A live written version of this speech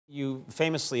You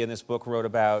famously in this book wrote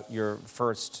about your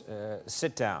first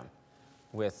sit-down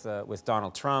with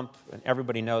Donald Trump, and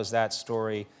everybody knows that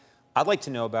story. I'd like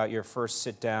to know about your first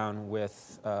sit-down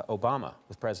with Obama,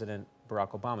 with President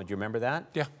Barack Obama. Do you remember that?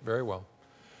 Yeah, very well.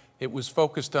 It was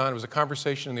focused on, it was a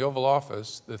conversation in the Oval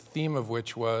Office, the theme of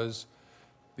which was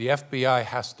the FBI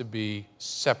has to be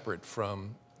separate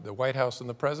from the White House and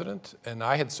the president, and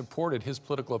I had supported his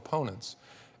political opponents.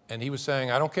 And he was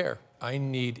saying, I don't care. I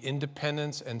need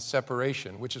independence and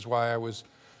separation, which is why I was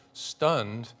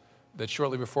stunned that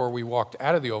shortly before we walked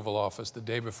out of the Oval Office, the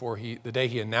day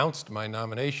he announced my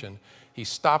nomination, he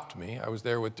stopped me. I was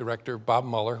there with Director Bob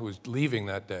Mueller, who was leaving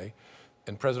that day,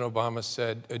 and President Obama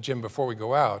said, Jim, before we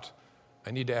go out,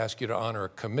 I need to ask you to honor a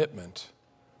commitment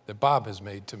that Bob has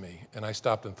made to me. And I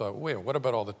stopped and thought, wait, what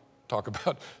about all the talk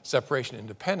about separation and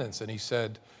independence? And he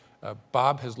said,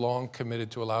 Bob has long committed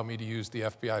to allow me to use the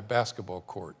FBI basketball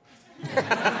court. True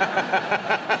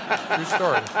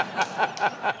story.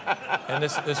 And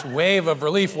this wave of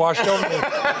relief washed over me.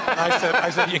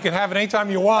 I said, you can have it anytime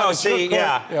you want. Oh, see,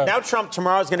 yeah. Now Trump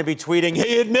tomorrow is going to be tweeting,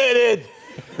 he admitted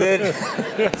that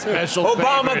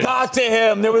Obama got to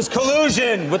him. There was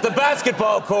collusion with the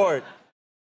basketball court.